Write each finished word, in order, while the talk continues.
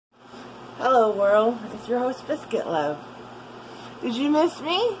Hello world, it's your host Biscuit Love. Did you miss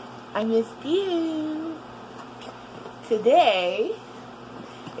me? I missed you. Today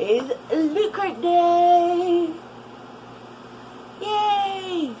is Loot Crate Day.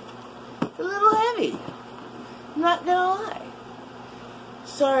 Yay! It's a little heavy, I'm not gonna lie.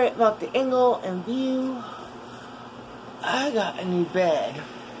 Sorry about the angle and view. I got a new bed.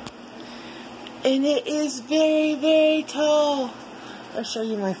 And it is very, very tall. I'll show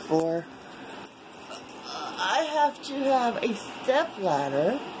you my floor. I have to have a step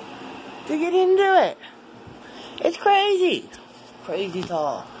ladder to get into it. It's crazy. Crazy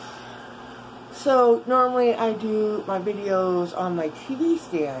tall. So normally I do my videos on my TV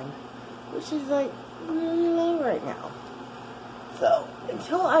stand, which is like really low right now. So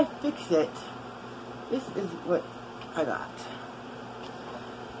until I fix it, this is what I got.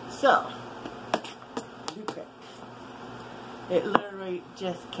 So, Loot Crate. It literally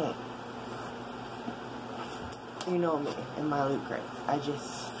just came. You know me and my Loot Crate.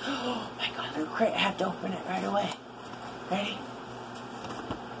 Oh my god, Loot Crate, I have to open it right away. Ready?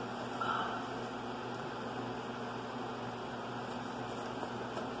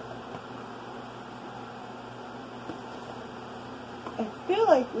 I feel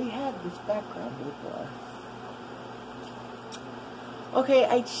like we had this background before. Okay,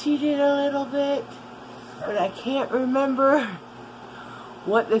 I cheated a little bit, but I can't remember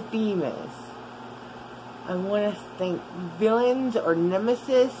what the theme is. I want to think Villains or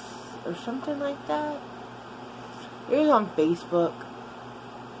Nemesis or something like that. It was on Facebook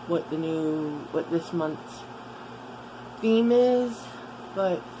what this month's theme is,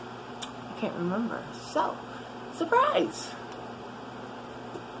 but I can't remember. So, surprise!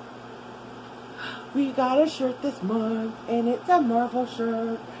 We got a shirt this month, and it's a Marvel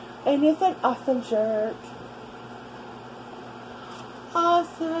shirt, and it's an awesome shirt.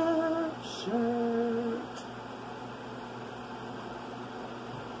 Awesome shirt.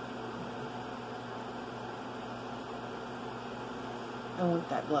 I want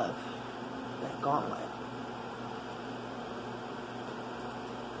that glove, that gauntlet.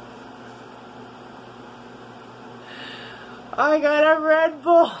 I got a Red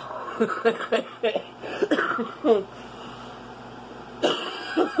Bull.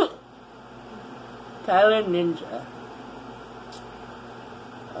 Tyler Ninja.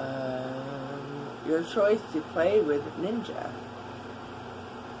 Your choice to play with Ninja.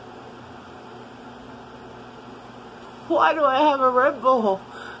 Why do I have a Red Bull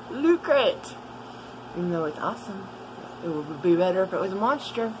Loot Crate? Even though it's awesome, it would be better if it was a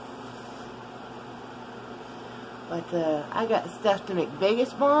monster. But I got stuff to make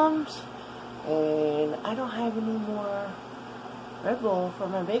Vegas bombs, and I don't have any more Red Bull for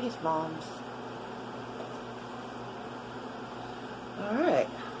my Vegas bombs. Alright,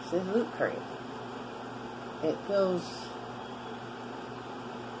 this is Loot Crate. It feels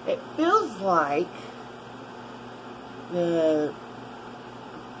like the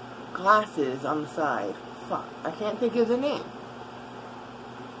glasses on the side. Fuck, I can't think of the name.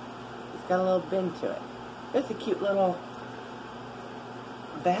 It's got a little bend to it. It's a cute little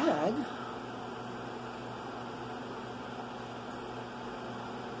bag.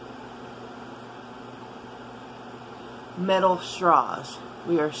 Metal straws.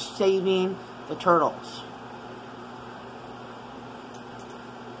 We are saving the turtles.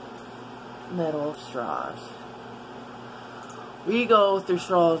 Metal straws. We go through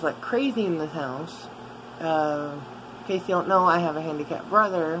straws like crazy in this house. In case you don't know, I have a handicapped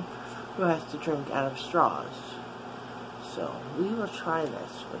brother who has to drink out of straws. So, we will try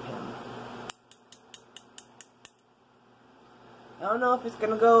this with him. I don't know if it's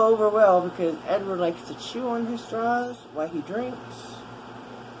going to go over well because Edward likes to chew on his straws while he drinks.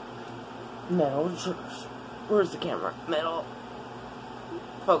 Metal straws. Where's the camera? Metal.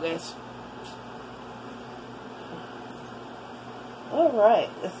 Focus. Alright,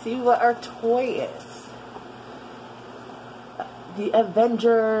 let's see what our toy is. The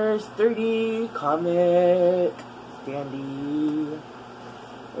Avengers 3D comic standee.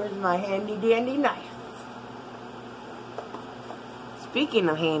 Where's my handy dandy knife? Speaking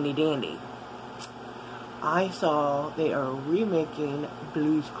of handy dandy, I saw they are remaking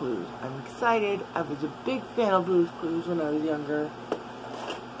Blue's Clues. I'm excited. I was a big fan of Blue's Clues when I was younger,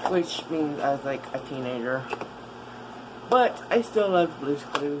 which means I was like a teenager. But I still love Blue's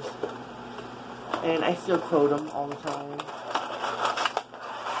Clues, and I still quote them all the time.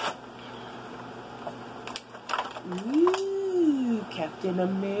 Ooh, Captain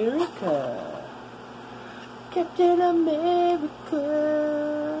America. Captain America.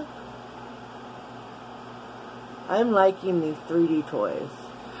 I'm liking these 3D toys.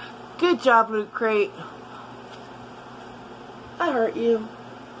 Good job, Loot Crate. I hurt you.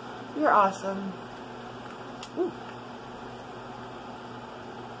 You're awesome. Ooh.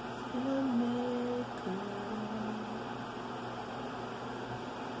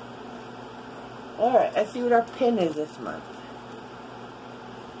 Alright, let's see what our pin is this month.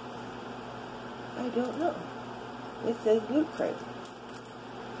 I don't know. It says Loot Crate.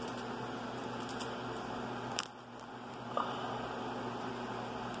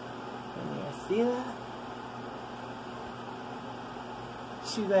 Can you see that?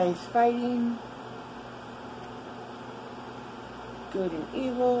 Two guys fighting. Good and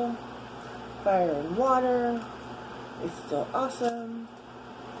evil. Fire and water. It's still awesome.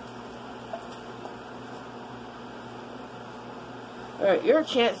 Alright, your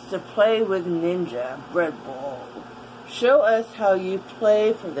chance to play with Ninja Red Bull. Show us how you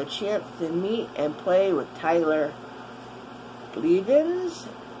play for the chance to meet and play with Tyler Blevins.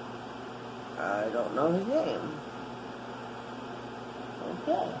 I don't know his name.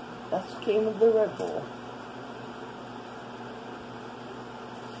 Okay, that's came with the Red Bull.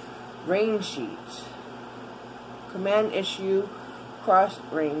 Range sheets. Command issue cross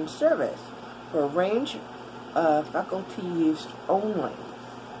range service. For range faculty use only.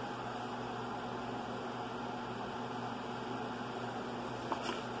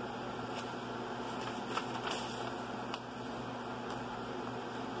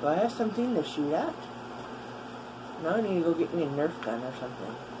 Do I have something to shoot at? Now I need to go get me a Nerf gun or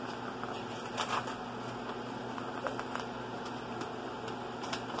something.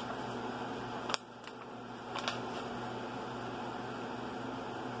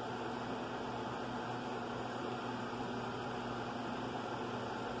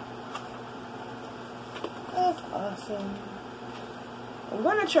 That's awesome. I'm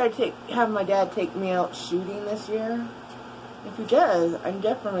going to try to have my dad take me out shooting this year. If he does, I'm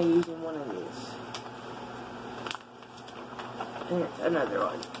definitely using one of these. And it's another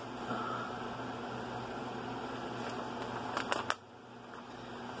one.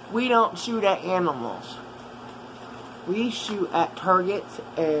 We don't shoot at animals. We shoot at targets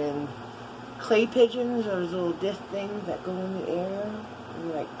and clay pigeons, those little disc things that go in the air. And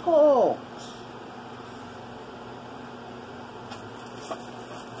you're like, pull!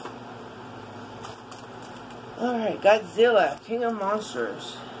 Alright, Godzilla, King of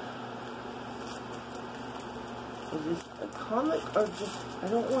Monsters. Is this a comic or just... I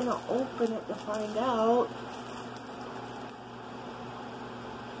don't want to open it to find out.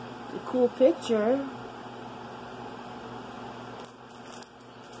 It's a cool picture.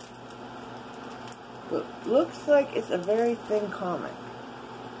 But looks like it's a very thin comic.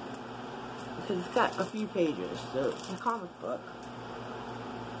 Because it's got a few pages, so it's a comic book.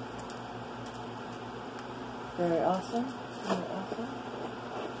 Very awesome. Very awesome.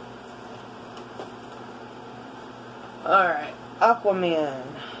 Alright. Aquaman.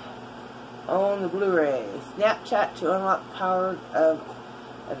 Own the Blu-ray. Snapchat to unlock power of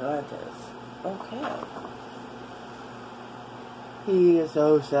Atlantis. Okay. He is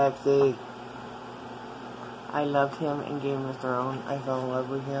so sexy. I loved him in Game of Thrones. I fell in love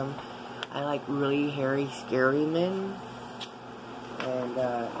with him. I like really hairy, scary men. And,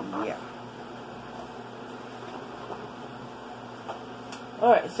 yeah.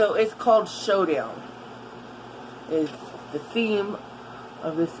 Alright, so it's called Showdown. Is the theme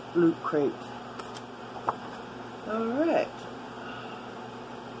of this Loot Crate. Alright.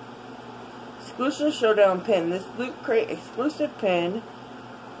 Exclusive Showdown pin. This Loot Crate exclusive pin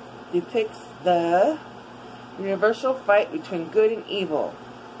depicts the universal fight between good and evil.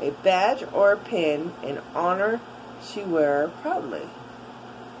 A badge or a pin in honor to wear proudly.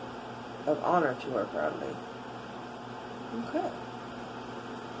 Of honor to wear proudly. Okay.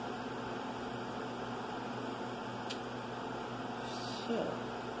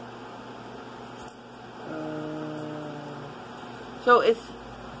 So it's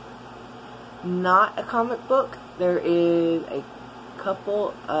not a comic book. There is a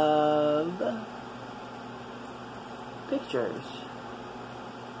couple of pictures.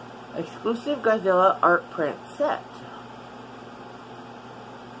 Exclusive Godzilla art print set.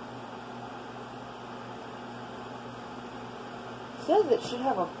 It says it should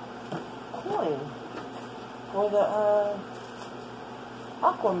have a coin for the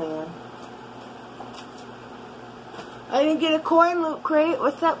Aquaman. I didn't get a coin, Loot Crate.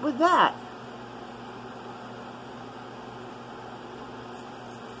 What's up with that?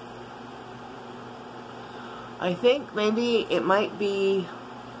 I think maybe it might be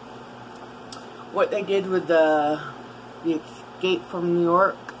what they did with the Escape from New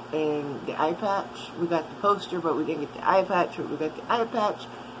York and the eye patch. We got the poster, but we didn't get the eye patch. We got the eye patch,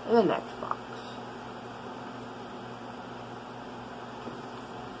 in the next box.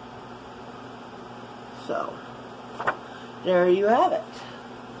 So, there you have it.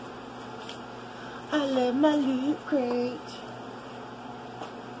 I love my Loot Crate.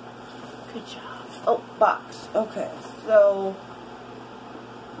 Good job. Oh, box. Okay, so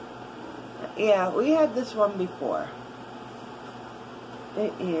yeah, we had this one before.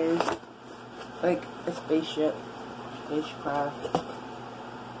 It is like a spaceship, spacecraft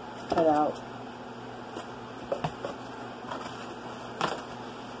cut out.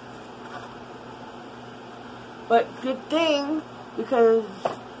 But good thing, because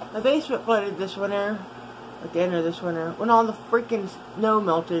my basement flooded this winter, at the end of this winter, when all the freaking snow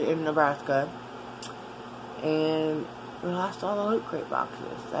melted in Nebraska. And we lost all the Loot Crate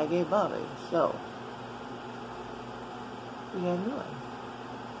boxes I gave Bobby, so we got a new one.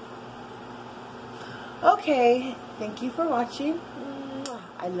 Okay, thank you for watching.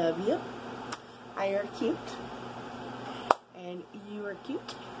 I love you. I are cute. And you are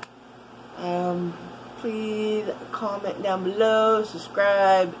cute. Please comment down below,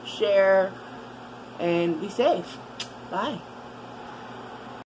 subscribe, share, and be safe. Bye.